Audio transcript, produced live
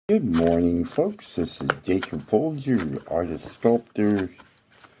Good morning, folks. This is Jacob Folger, your artist sculptor,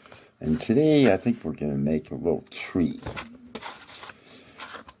 and today I think we're going to make a little tree.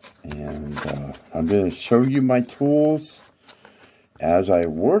 And I'm going to show you my tools as I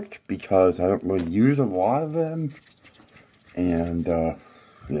work because I don't really use a lot of them. And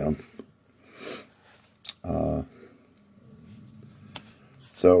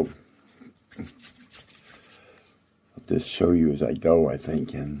so I'll just show you as I go, I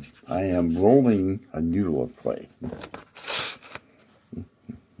think. And I am rolling a noodle of clay.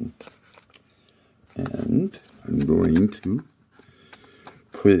 And I'm going to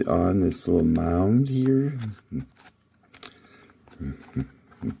put it on this little mound here. And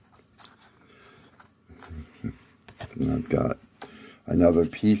I've got another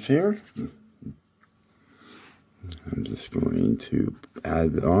piece here. I'm just going to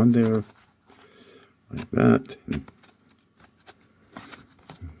add it on there like that.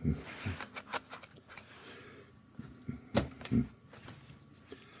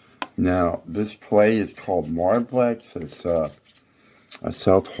 Now, this clay is called Marblex. It's a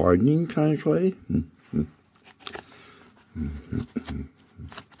self-hardening kind of clay. And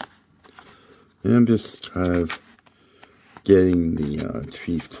I'm just kind of getting the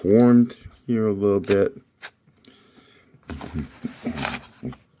tree formed here a little bit.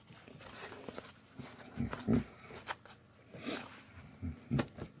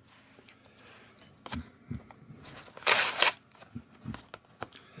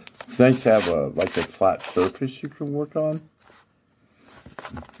 It's nice to have a flat surface you can work on.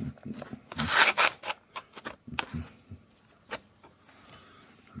 I'm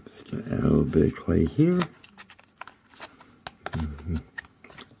just going to add a little bit of clay here.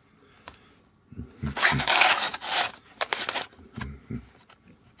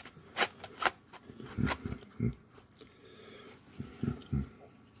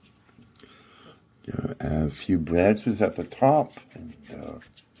 Add a few branches at the top, and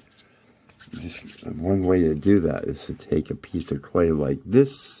just one way to do that is to take a piece of clay like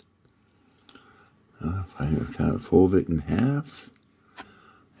this. I kind of fold it in half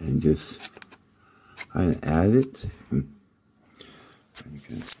and just kind of add it.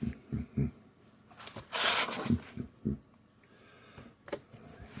 Just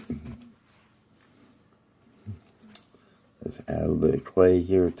add a little bit of clay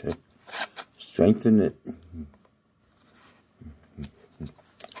here to strengthen it.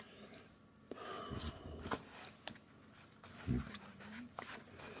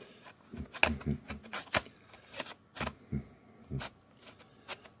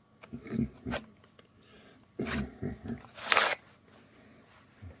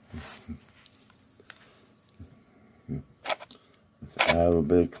 Let's add a little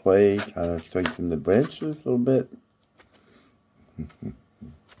bit of clay, kind of strengthen the branches a little bit.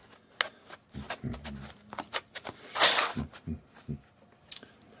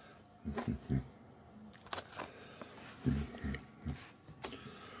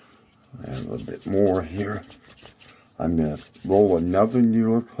 Add a little bit more here. I'm going to roll another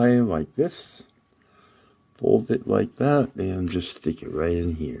noodle of clay like this. Fold it like that and just stick it right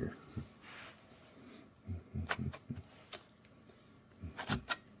in here.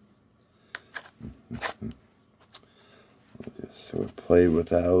 I'll just sort of play with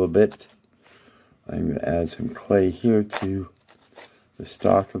that a little bit. I'm going to add some clay here to the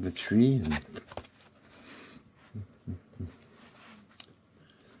stalk of the tree. And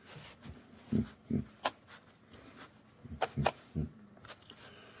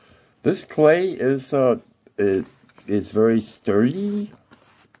this clay is very sturdy,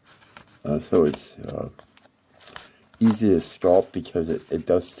 so it's easy to sculpt because it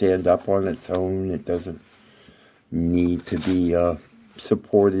does stand up on its own. It doesn't need to be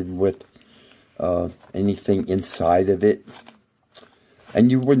supported with anything inside of it. And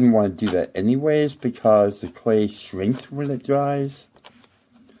you wouldn't want to do that anyways because the clay shrinks when it dries.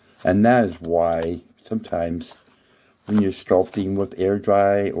 And that is why sometimes when you're sculpting with air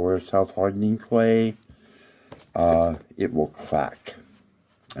dry or self-hardening clay, it will crack.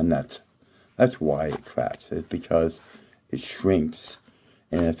 And that's why it cracks. It's because it shrinks.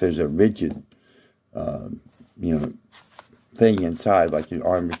 And if there's a rigid, thing inside, like an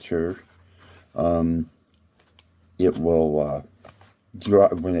armature, it will,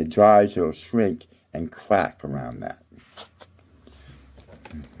 when it dries, it'll shrink and crack around that.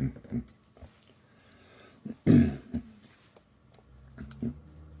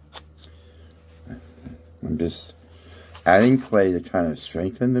 I'm just adding clay to kind of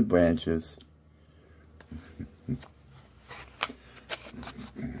strengthen the branches.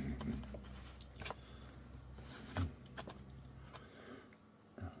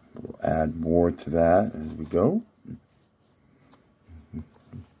 add more to that as we go.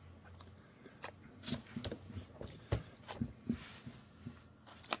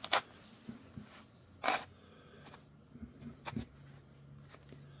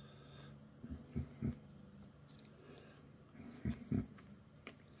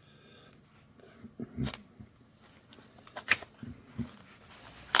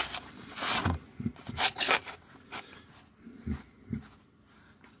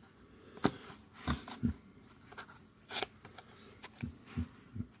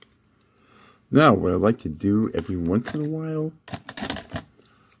 Now, what I like to do every once in a while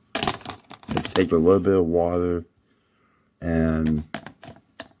is take a little bit of water and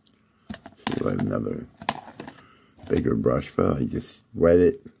see, I have another bigger brush, but I just wet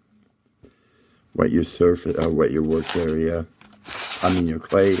it, wet your surface, wet your work area, your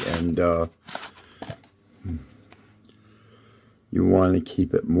clay, and you want to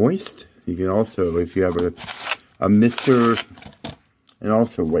keep it moist. You can also, if you have a mister, and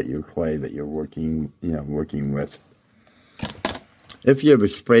also wet your clay that you're working with. If you have a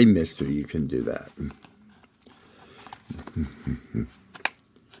spray mister, you can do that.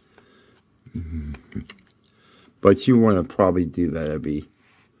 But you want to probably do that every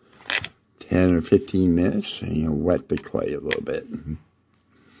 10 or 15 minutes, and wet the clay a little bit.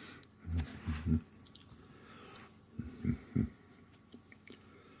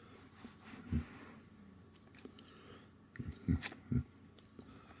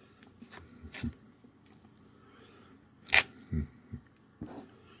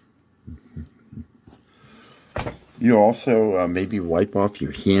 You also maybe wipe off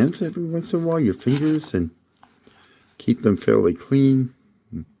your hands every once in a while, your fingers, and keep them fairly clean.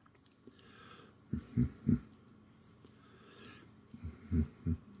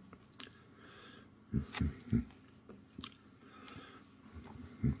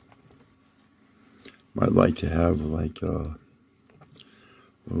 I'd like to have like a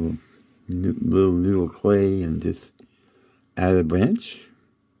little noodle clay and just add a branch.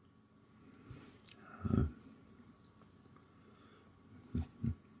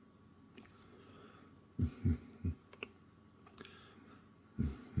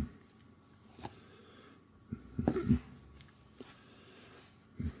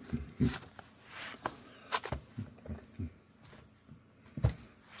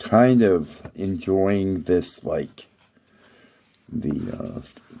 Kind of enjoying this, like the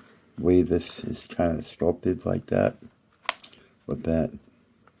way this is kind of sculpted like that, with that.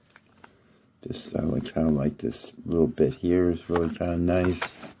 Just kind of like this little bit here is really kind of nice.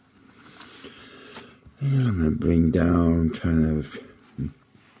 And I'm going to bring down kind of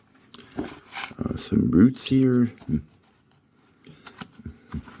some roots here.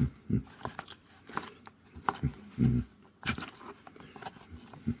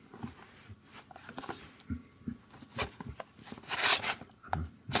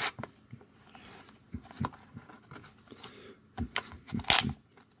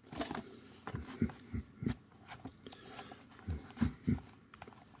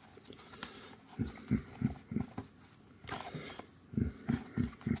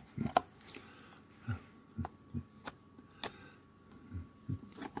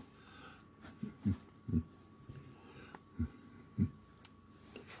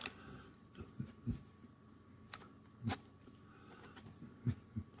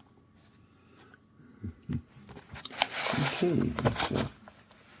 Okay, so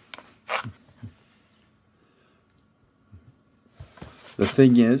the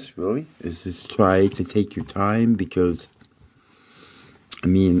thing is, really, is just try to take your time, because,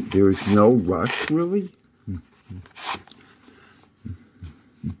 there is no rush, really.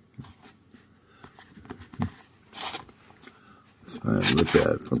 So I look at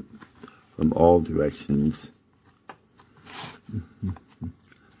it from all directions.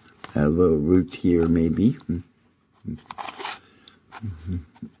 Add a little root here, maybe.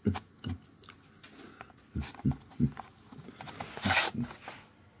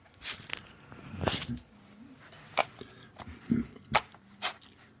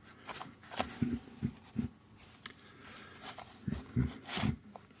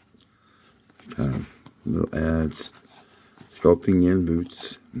 Little ads, sculpting in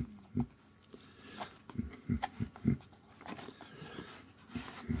boots.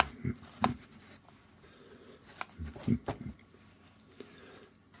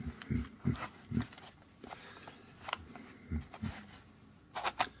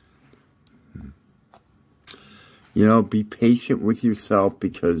 Be patient with yourself,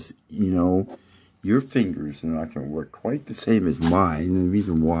 because, your fingers are not going to work quite the same as mine. And the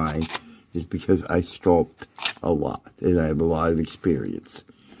reason why is because I sculpt a lot, and I have a lot of experience.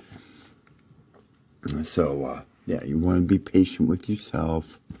 So, yeah, you want to be patient with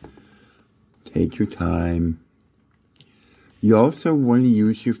yourself. Take your time. You also want to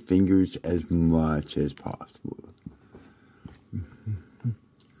use your fingers as much as possible.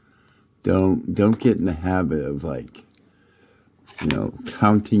 Don't get in the habit of, like, you know,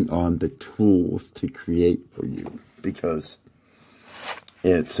 counting on the tools to create for you, because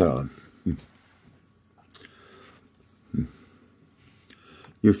it's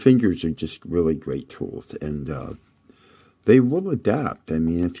your fingers are just really great tools, and they will adapt. I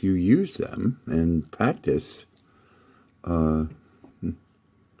mean, if you use them and practice, your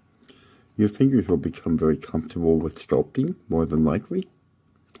fingers will become very comfortable with sculpting, more than likely.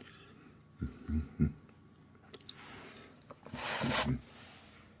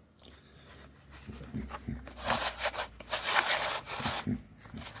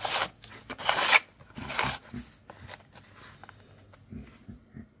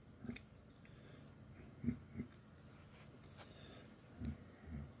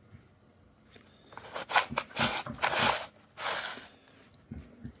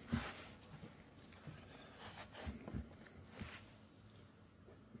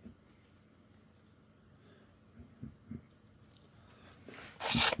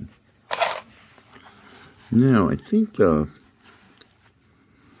 Now, I think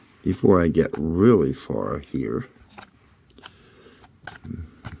before I get really far here,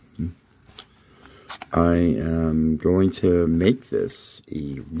 I am going to make this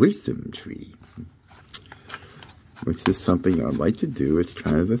a wisdom tree, which is something I'd like to do. It's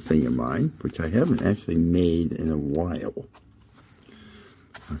kind of a thing of mine, which I haven't actually made in a while.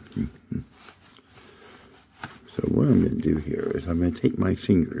 So what I'm going to do here is I'm going to take my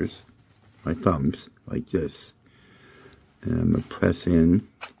fingers, my thumbs, like this, and I'm going to press in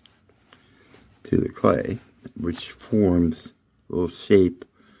to the clay, which forms a little shape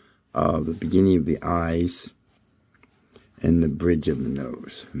of the beginning of the eyes and the bridge of the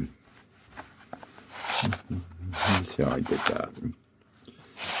nose. Let's see how I did that.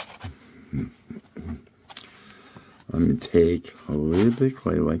 I'm going to take a little bit of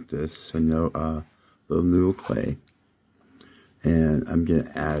clay like this, a little clay, and I'm going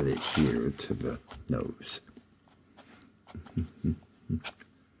to add it here to the nose.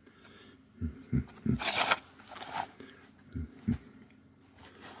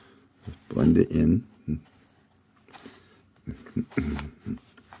 Just blend it in.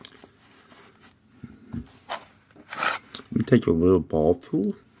 We take a little ball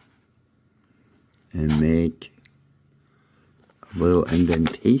tool and make a little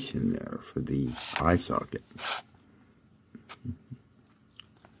indentation there for the eye socket.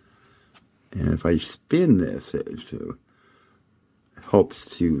 And if I spin this, it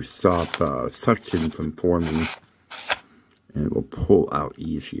helps to stop suction from forming, and it will pull out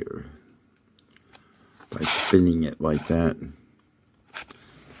easier by spinning it like that.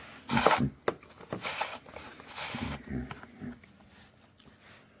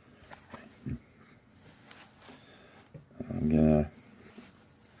 I'm gonna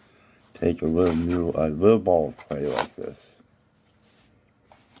take a little ball of clay like this.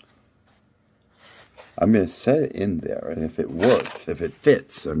 I'm going to set it in there, and if it works, if it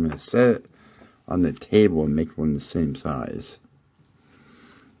fits, I'm going to set it on the table and make one the same size.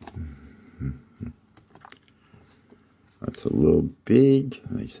 That's a little big.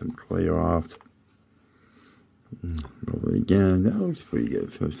 Make some clay off. Roll it again. That looks pretty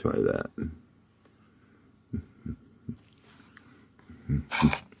good, so let's try that.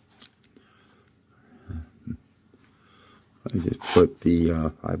 I just put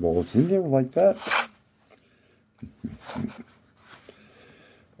the eyeballs in there like that.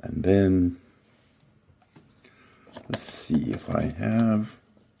 And then, let's see if I have,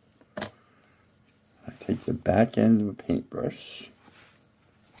 I take the back end of a paintbrush,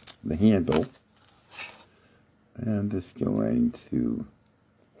 the handle, and I'm just going to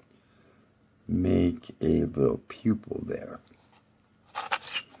make a little pupil there.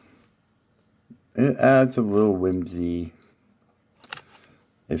 It adds a little whimsy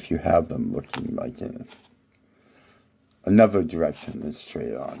if you have them looking like in another direction than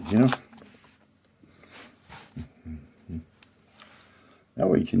straight on, you know? Now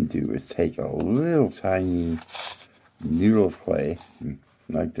what you can do is take a little tiny noodle of clay,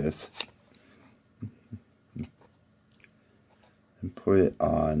 like this, and put it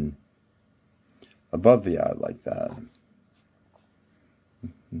on above the eye like that.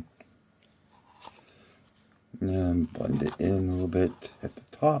 And blend it in a little bit at the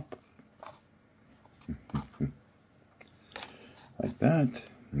top. Like that.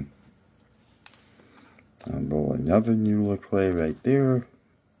 I'll roll another noodle of clay right there.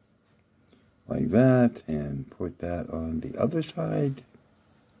 like that, and put that on the other side.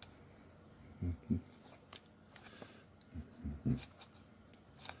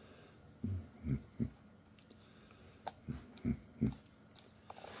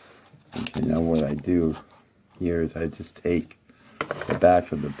 Okay, now what I do here is I just take the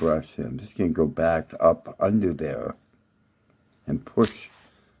back of the brush and I'm just going to go back up under there and push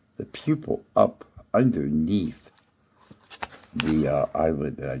the pupil up underneath the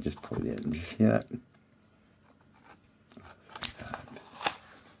eyelid that I just put in. Do you see that?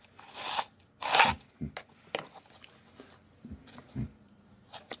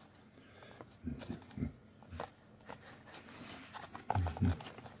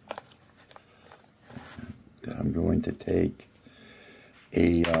 Then I'm going to take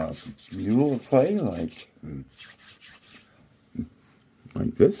a mule clay like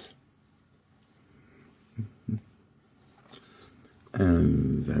this.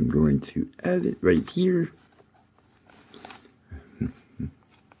 And I'm going to add it right here.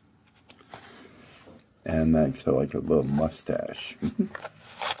 And that's like a little mustache.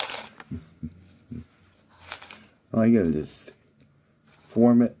 I gotta just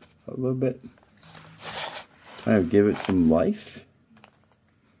form it a little bit. Kind of give it some life.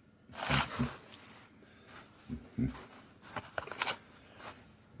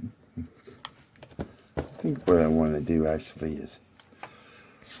 I think what I want to do actually is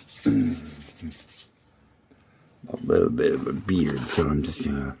a little bit of a beard, so I'm just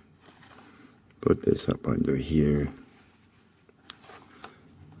gonna put this up under here.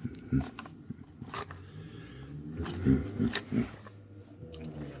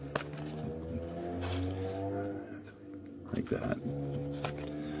 Like that.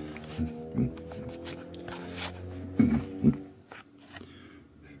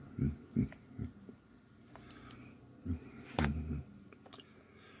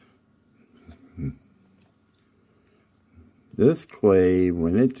 This clay,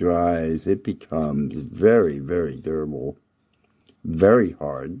 when it dries, it becomes very, very durable, very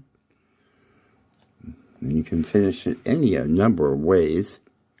hard. And you can finish it a number of ways.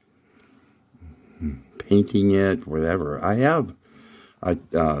 Painting it, whatever. I have a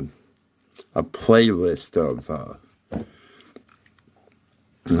playlist of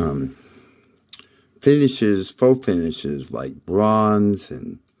finishes, faux finishes, like bronze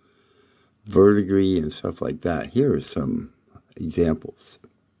and verdigris and stuff like that. Here are some examples.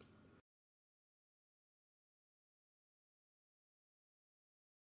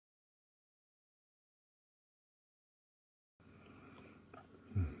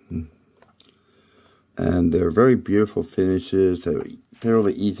 And they're very beautiful finishes. They're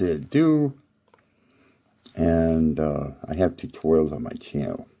fairly easy to do. And I have tutorials on my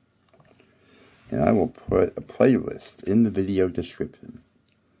channel. And I will put a playlist in the video description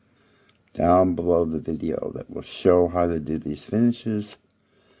down below the video that will show how to do these finishes.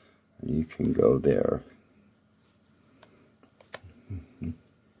 And you can go there.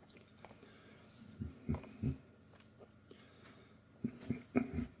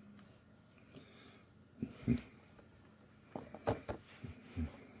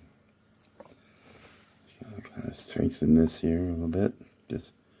 Kind of strengthen this here a little bit.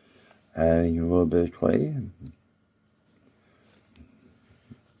 Just adding a little bit of clay.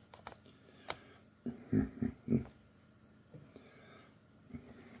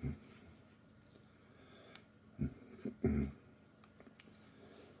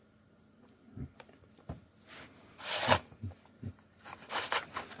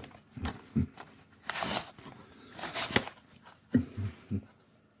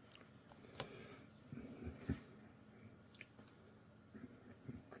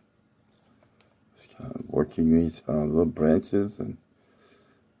 Working these little branches and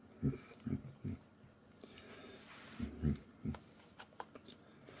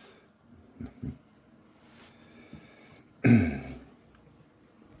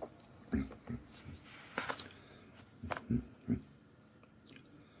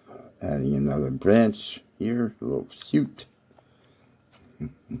adding another branch here, a little shoot.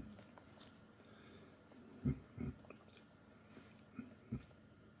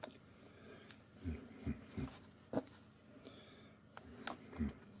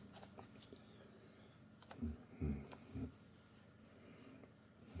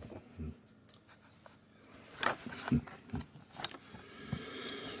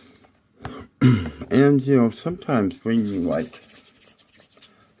 And, you know, sometimes bringing, like,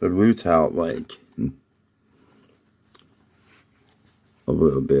 the roots out, like, a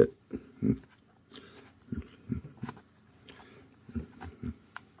little bit.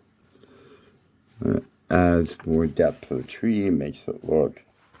 Adds more depth to the tree, makes it look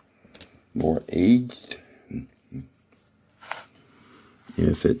more aged.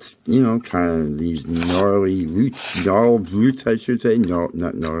 If it's, you know, kind of these gnarly roots, gnarled roots, I should say. No,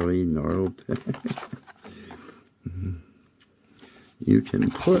 not gnarly, gnarled. You can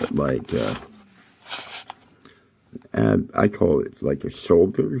put like, I call it like a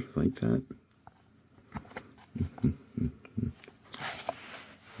shoulder, like that.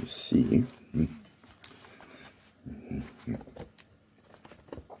 Let's see.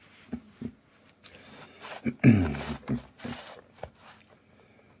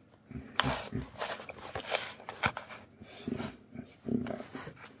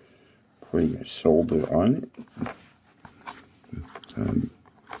 Putting a shoulder on it.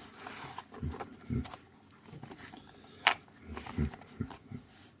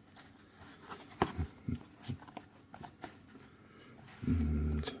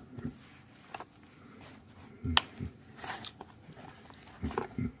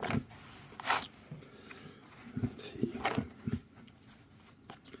 Let's see.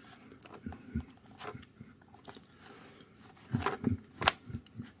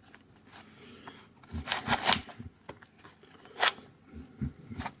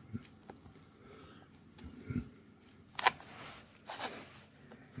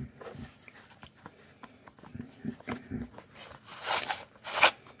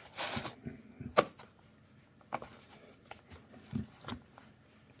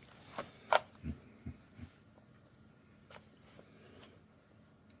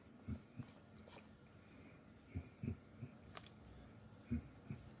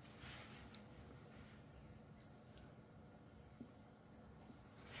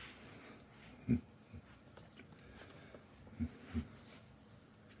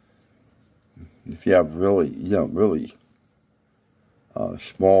 If you have really, really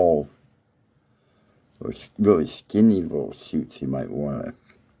small or really skinny little shoots, you might want to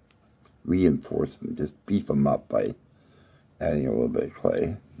reinforce them. Just beef them up by adding a little bit of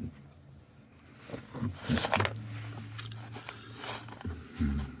clay.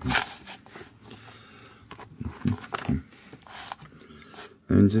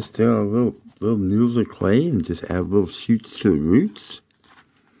 And just add a little noodles of clay and just add little shoots to the roots.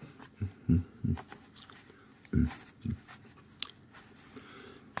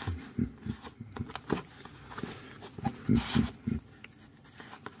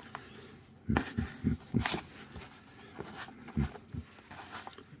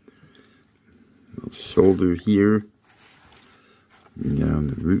 Shoulder here, and down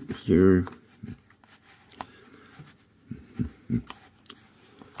the root here.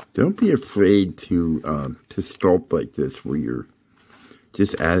 Don't be afraid to sculpt like this, where you're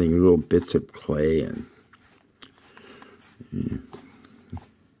just adding little bits of clay and. Yeah.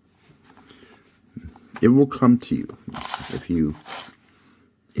 It will come to you if you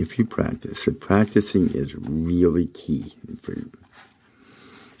practice. So practicing is really key for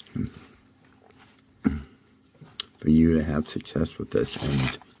you to have success with this,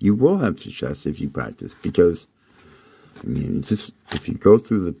 and you will have success if you practice. Because I mean, just if you go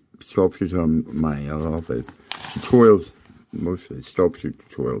through the sculptures on my all the tutorials, most of the sculpture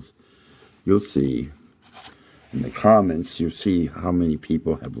tutorials, you'll see in the comments, you'll see how many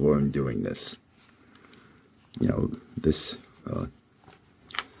people have learned doing this. You know, this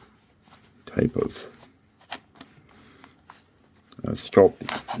type of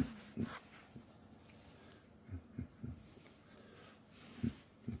sculpting.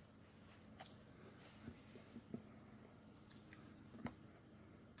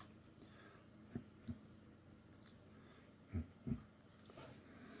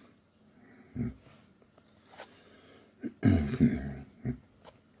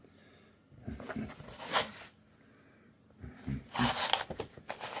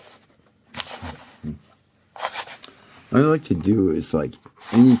 What I like to do is, like,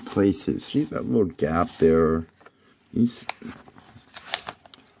 any places, see that little gap there,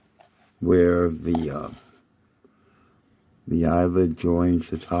 where the eyelid joins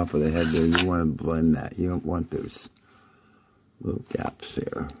the top of the head there, you want to blend that. You don't want those little gaps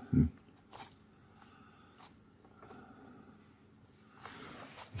there.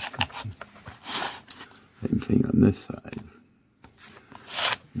 Same thing on this side.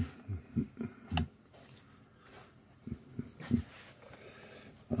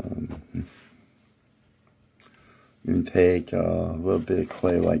 You can take a little bit of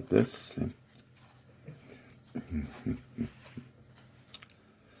clay like this. And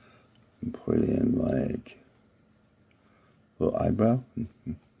put in like a little eyebrow.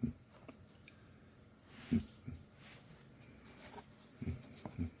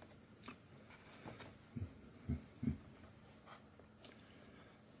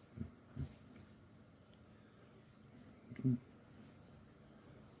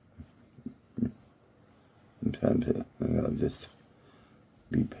 sometimes I'll just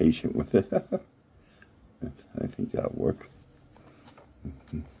be patient with it. I think that'll work.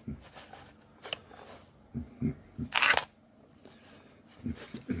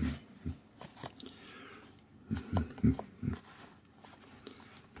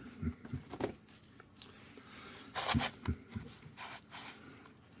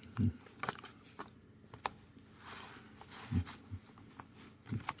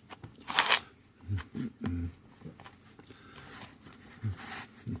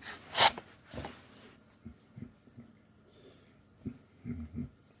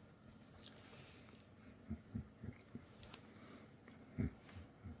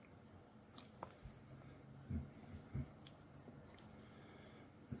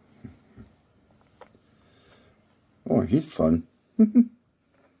 Oh, he's fun.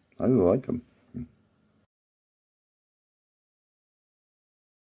 I like him.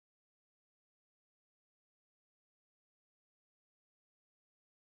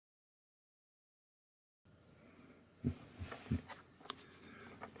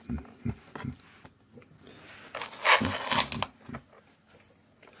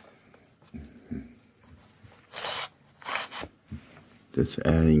 Just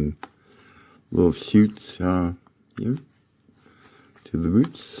adding little shoots here to the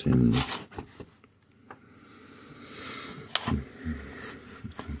roots, and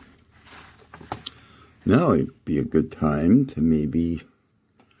now it'd be a good time to maybe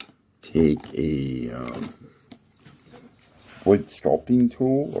take a wood sculpting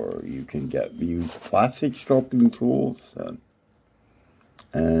tool, or you can use plastic sculpting tools,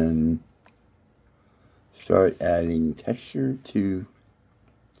 and start adding texture to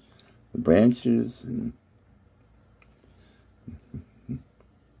the branches. And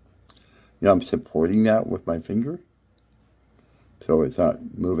I'm supporting that with my finger, so it's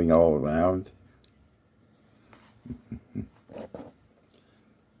not moving all around.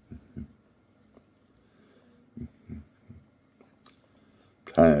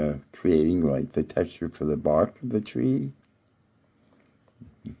 Kind of creating like the texture for the bark of the tree.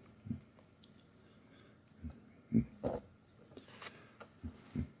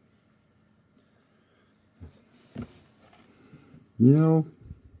 You know,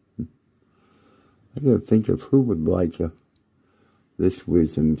 I gotta think of who would like this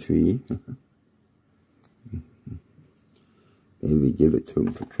wisdom tree. Maybe give it to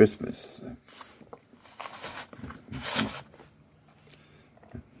him for Christmas.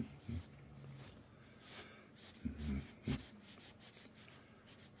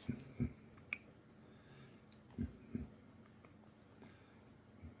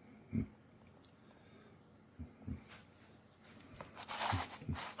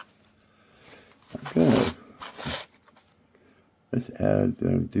 Okay. Let's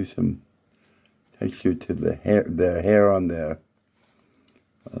add, do some texture to the hair on the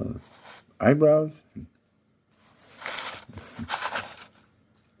eyebrows.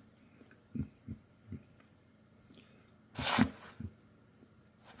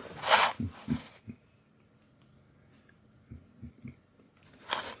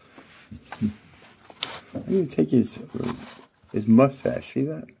 I'm going to take his mustache, see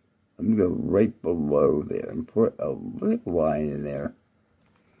that? I'm going to go right below there and put a little line in there.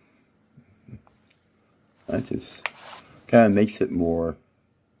 That just kind of makes it more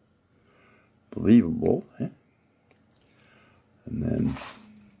believable. And then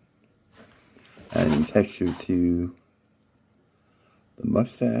adding texture to the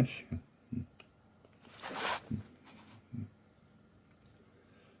mustache.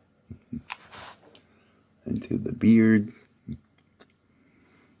 And to the beard.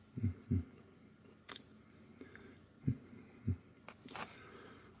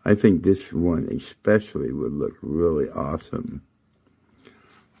 I think this one especially would look really awesome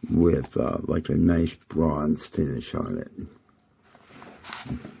with like a nice bronze finish on it.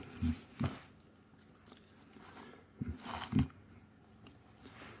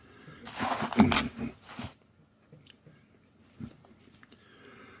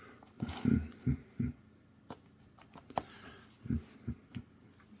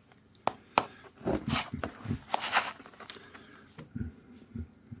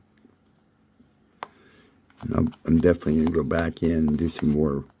 I'm definitely going to go back in and do some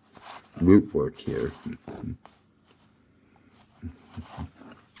more root work here.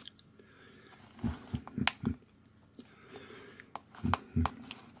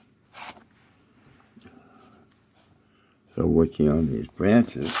 So working on these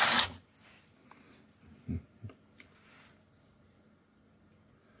branches.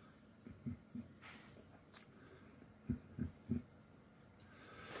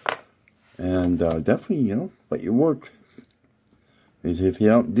 And definitely, you know, let your work. Because if you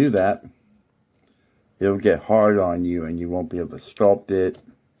don't do that, it'll get hard on you and you won't be able to sculpt it.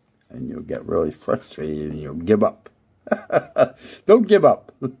 And you'll get really frustrated and you'll give up. Don't give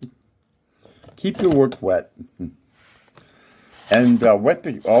up. Keep your work wet. And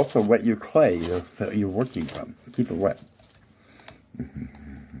also wet your clay that you're working from. Keep it wet.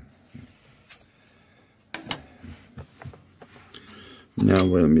 Now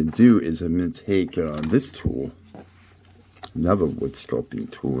what I'm going to do is I'm going to take this tool, another wood sculpting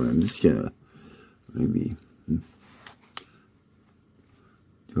tool, and I'm just going to maybe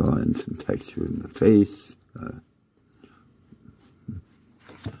draw in some texture in the face.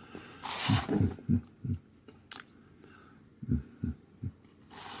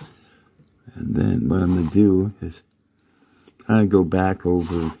 And then what I'm going to do is kind of go back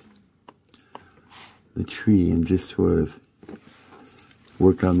over the tree and just sort of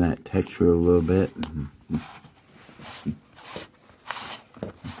work on that texture a little bit.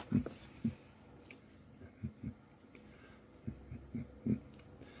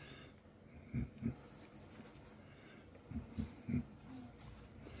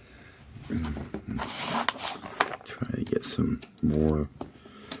 Try to get some more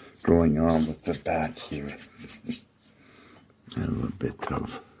going on with the back here. Add a little bit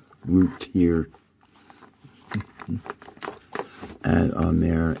of root here. Add on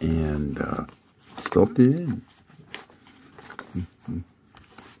there and sculpt it in.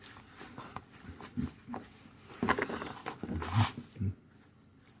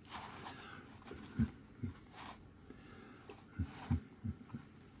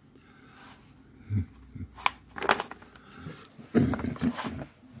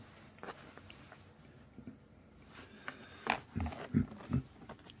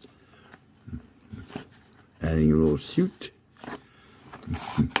 Adding a little shoot.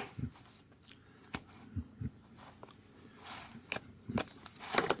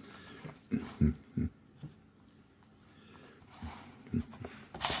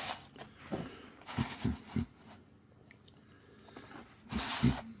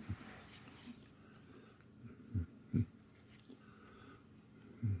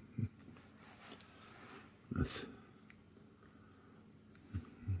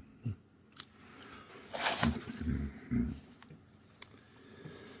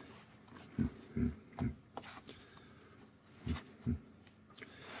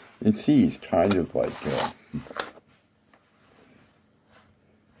 And see, he's kind of like,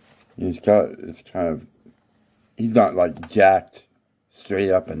 he's not like jacked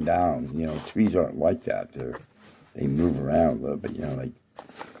straight up and down. You know, trees aren't like that. They move around a little bit, you know, like.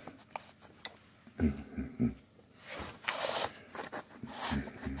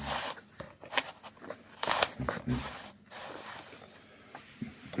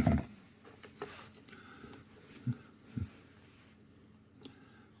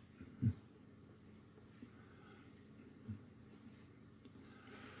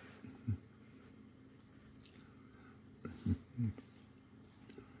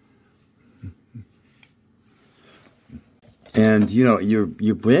 And, you know, your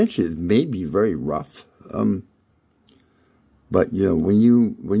branches may be very rough, but, you know, when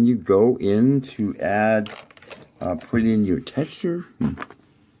you go in to add, put in your texture,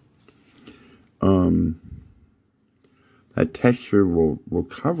 that texture will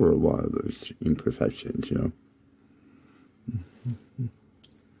cover a lot of those imperfections, you know.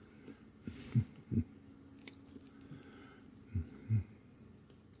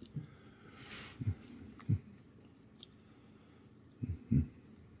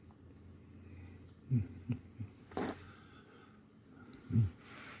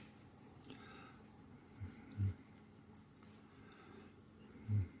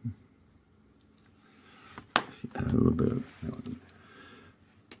 Add a little bit of,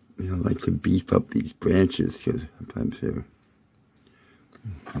 I like to beef up these branches because sometimes they're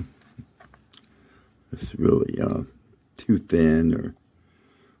it's really too thin or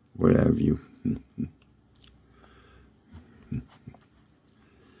whatever you.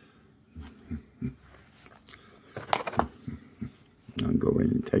 I'll go in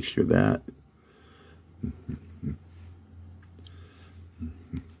and texture that.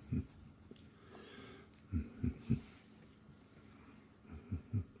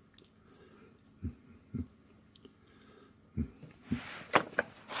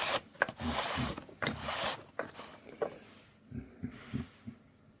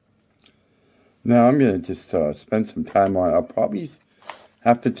 Now I'm going to just spend some time on it. I'll probably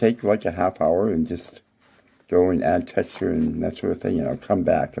have to take like a half hour and just go and add texture and that sort of thing, and I'll come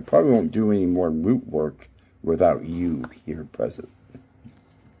back. I probably won't do any more root work without you here present.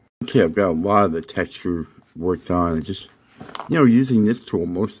 Okay, I've got a lot of the texture worked on. Just, using this tool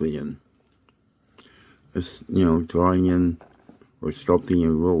mostly, and just, drawing in or sculpting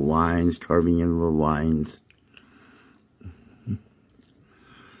in little lines, carving in little lines.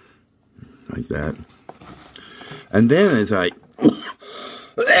 Like that. And then as I,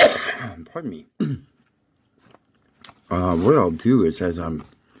 pardon me, what I'll do is as I'm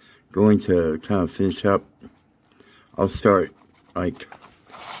going to kind of finish up, I'll start like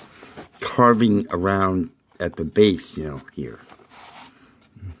carving around at the base, here,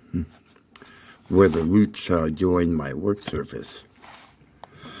 where the roots join my work surface.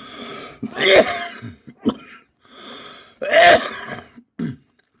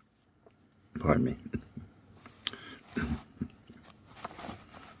 Pardon me.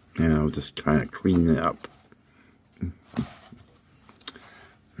 And I'll just kind of clean it up.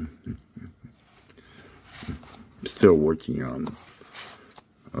 Still working on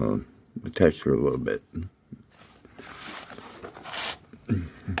the texture a little bit.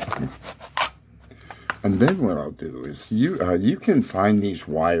 And then what I'll do is you can find these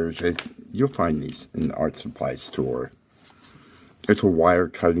wires. You'll find these in the art supply store. It's a wire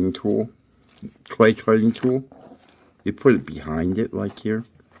cutting tool, clay cutting tool. You put it behind it like here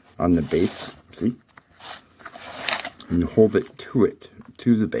on the base, see? And you hold it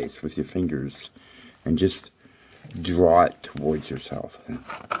to the base with your fingers and just draw it towards yourself.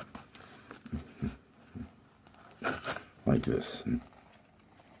 Like this.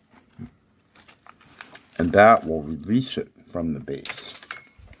 And that will release it from the base.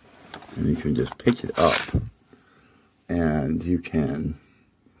 And you can just pick it up. And you can,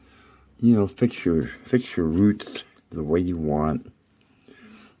 fix your roots the way you want.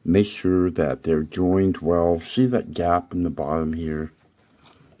 Make sure that they're joined well. See that gap in the bottom here?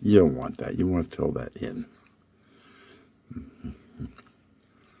 You don't want that. You want to fill that in.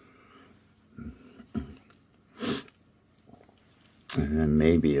 And then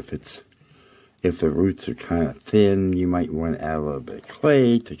maybe if the roots are kind of thin, you might want to add a little bit of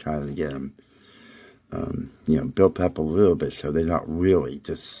clay to kind of get them, built up a little bit so they're not really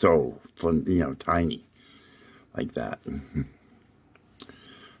just so, tiny like that.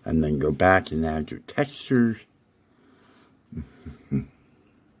 And then go back and add your texture.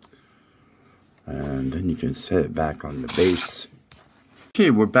 And then you can set it back on the base. Okay,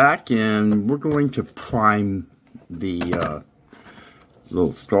 we're back and we're going to prime the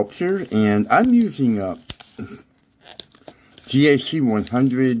little sculpture. And I'm using a GAC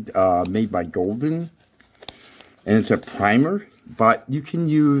 100 made by Golden. And it's a primer, but you can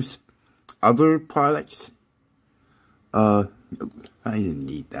use other products. I didn't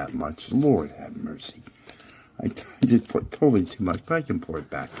need that much. Lord have mercy. I did put totally too much, but I can pour it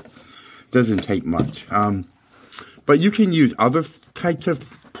back. Doesn't take much. But you can use other types of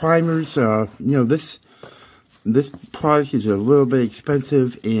primers. This product is a little bit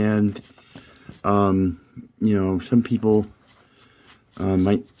expensive, and some people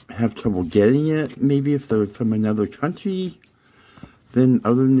might have trouble getting it. Maybe if they're from another country than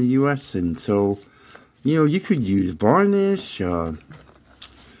other than the U.S. And so, you could use varnish,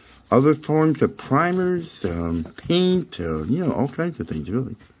 other forms of primers, paint, all kinds of things,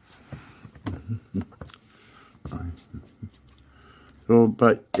 really. So,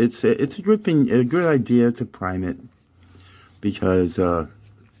 but it's a good thing, a good idea to prime it, because the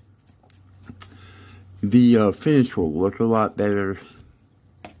finish will look a lot better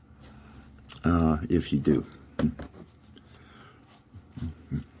if you do.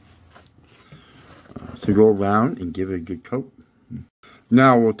 So go around and give it a good coat.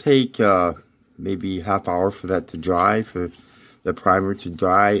 Now we'll take maybe half hour for that to dry, for the primer to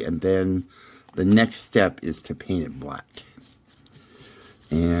dry, and then the next step is to paint it black.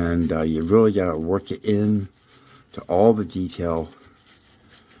 And you really got to work it in to all the detail.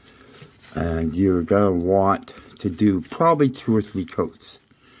 And you're going to want to do probably 2 or 3 coats.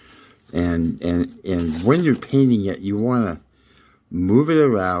 And when you're painting it, you want to move it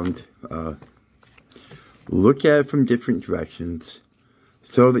around, look at it from different directions,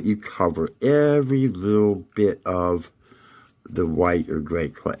 so that you cover every little bit of the white or gray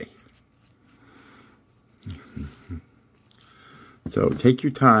clay. So take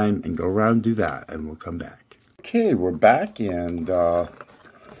your time and go around and do that, and we'll come back. Okay, we're back, and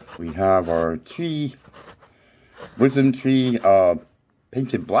we have our wisdom tree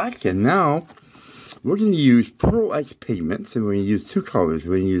painted black, and now we're going to use Pearl X pigments, and we're going to use 2 colors.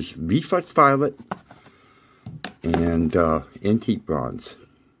 We're going to use Reflex Violet and Antique Bronze.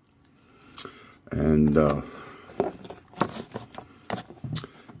 And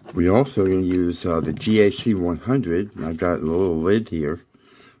we also going to use the GAC 100. I've got a little lid here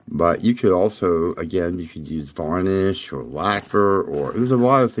But you could also, again, you could use varnish or lacquer, or there's a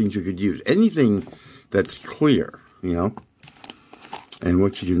lot of things you could use. Anything that's clear, you know. And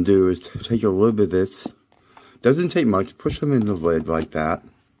what you can do is take a little bit of this. Doesn't take much. Push them in the lid like that.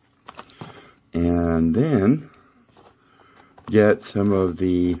 And then get some of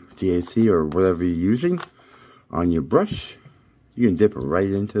the DAC or whatever you're using on your brush. You can dip it right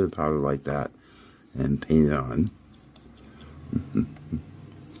into the powder like that and paint it on.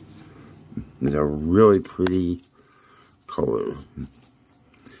 It's a really pretty color.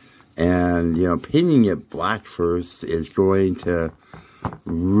 And, you know, painting it black first is going to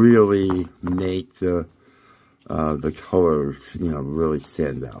really make the colors, you know, really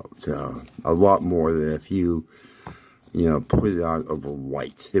stand out a lot more than if you know, put it on over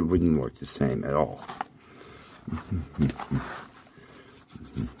white. It wouldn't work the same at all. I'll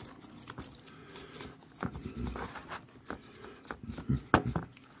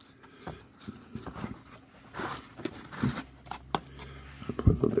put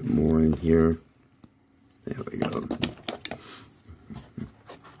a little bit more in here. There we go.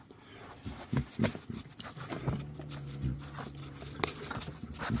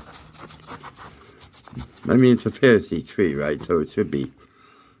 I mean, it's a fantasy tree, right? So it should be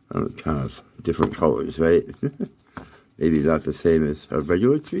kind of different colors, right? Maybe not the same as a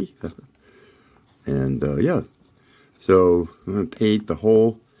regular tree. And, yeah. So I'm going to paint the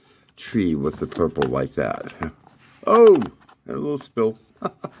whole tree with the purple like that. Oh! A little spill.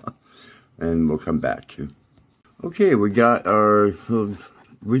 And we'll come back. Okay, we got our little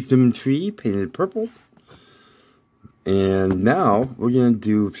wisdom tree painted purple. And now we're going to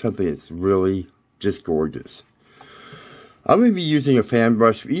do something that's really just gorgeous. I'm going to be using a fan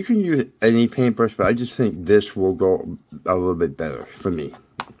brush. You can use any paintbrush, but I just think this will go a little bit better for me.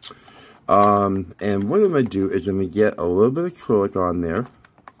 And what I'm going to do is I'm going to get a little bit of acrylic on there.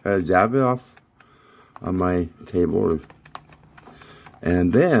 Kind of dab it off on my table.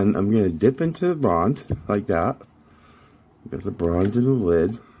 And then I'm going to dip into the bronze like that. Get the bronze in the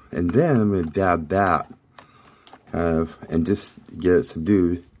lid. And then I'm going to dab that kind of and just get it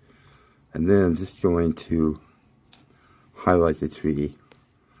subdued. And then I'm just going to highlight the tree,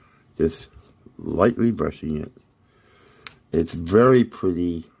 just lightly brushing it. It's very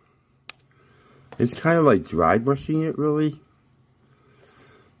pretty. It's kind of like dry brushing it, really.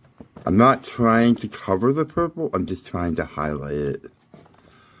 I'm not trying to cover the purple, I'm just trying to highlight it.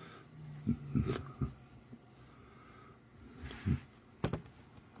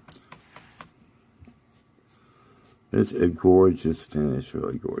 It's a gorgeous finish,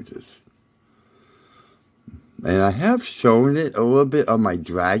 really gorgeous. And I have shown it a little bit on my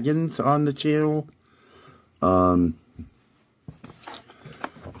dragons on the channel. But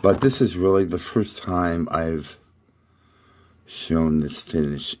this is really the first time I've shown this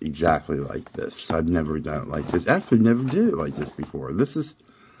finish exactly like this. I've never done it like this. Actually, never did it like this before. This is,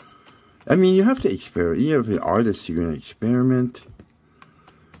 I mean, you have to experiment. You know, if you're an artist, you're going to experiment.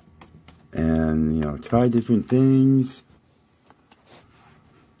 And, you know, try different things.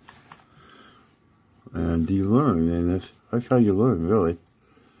 And you learn, and that's how you learn, really.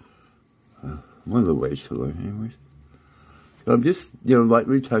 One of the ways to learn, anyways. So I'm just, you know,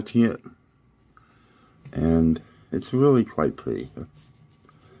 lightly touching it, and it's really quite pretty.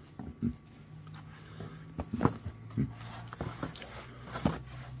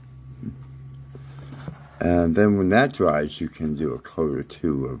 And then when that dries, you can do a coat or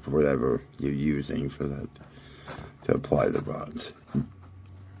two of whatever you're using for that to apply the bronze.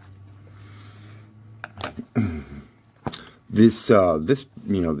 This, you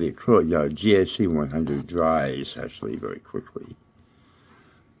know, the acrylic, GAC 100 dries actually very quickly.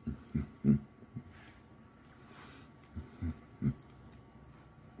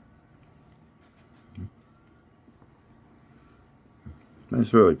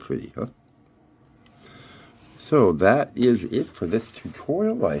 That's really pretty, huh? So that is it for this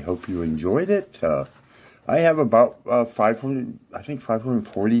tutorial. I hope you enjoyed it. I have about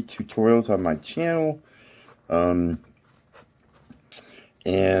 540 tutorials on my channel.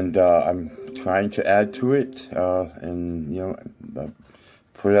 And I'm trying to add to it, and, you know,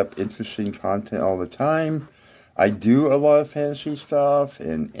 put up interesting content all the time. I do a lot of fantasy stuff,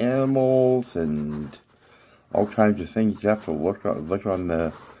 and animals, and all kinds of things. You have to look on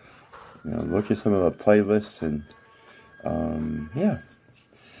the, you know, look at some of the playlists, and, yeah.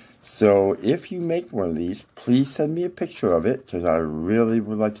 So, if you make one of these, please send me a picture of it, because I really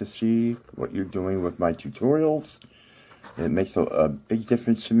would like to see what you're doing with my tutorials. It makes a big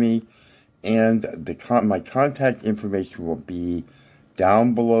difference to me, and my contact information will be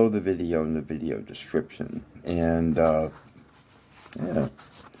down below the video in the video description. And yeah,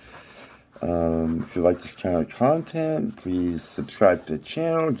 If you like this kind of content, please subscribe to the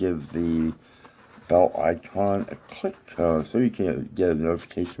channel, give the bell icon a click so you can get a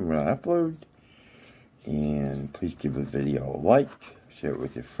notification when I upload. And please give the video a like, share it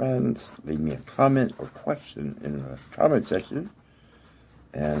with your friends, leave me a comment or question in the comment section,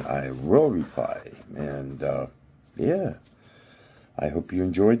 and I will reply. And yeah, I hope you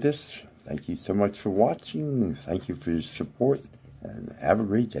enjoyed this. Thank you so much for watching. Thank you for your support, and have a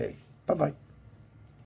great day. Bye-bye.